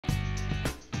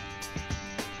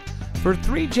For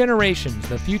 3 generations,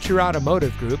 the Future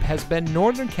Automotive Group has been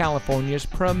Northern California's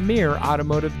premier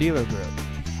automotive dealer group.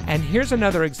 And here's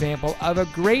another example of a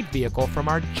great vehicle from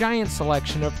our giant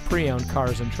selection of pre-owned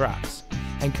cars and trucks.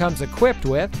 And comes equipped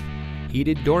with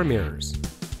heated door mirrors,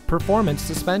 performance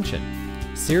suspension,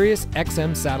 Sirius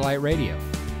XM satellite radio,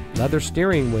 leather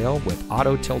steering wheel with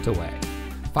auto tilt-away,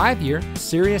 5-year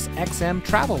Sirius XM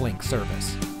Travel Link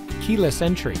service, keyless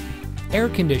entry, air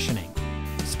conditioning,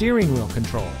 steering wheel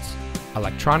controls,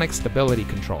 electronic stability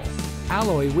control,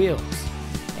 alloy wheels,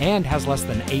 and has less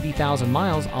than 80,000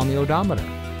 miles on the odometer.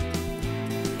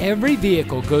 Every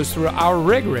vehicle goes through our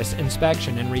rigorous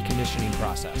inspection and reconditioning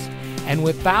process. And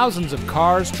with thousands of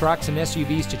cars, trucks, and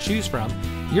SUVs to choose from,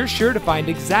 you're sure to find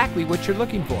exactly what you're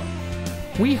looking for.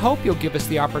 We hope you'll give us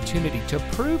the opportunity to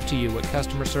prove to you what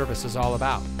customer service is all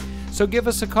about. So give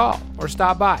us a call or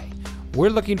stop by. We're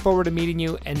looking forward to meeting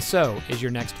you, and so is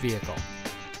your next vehicle.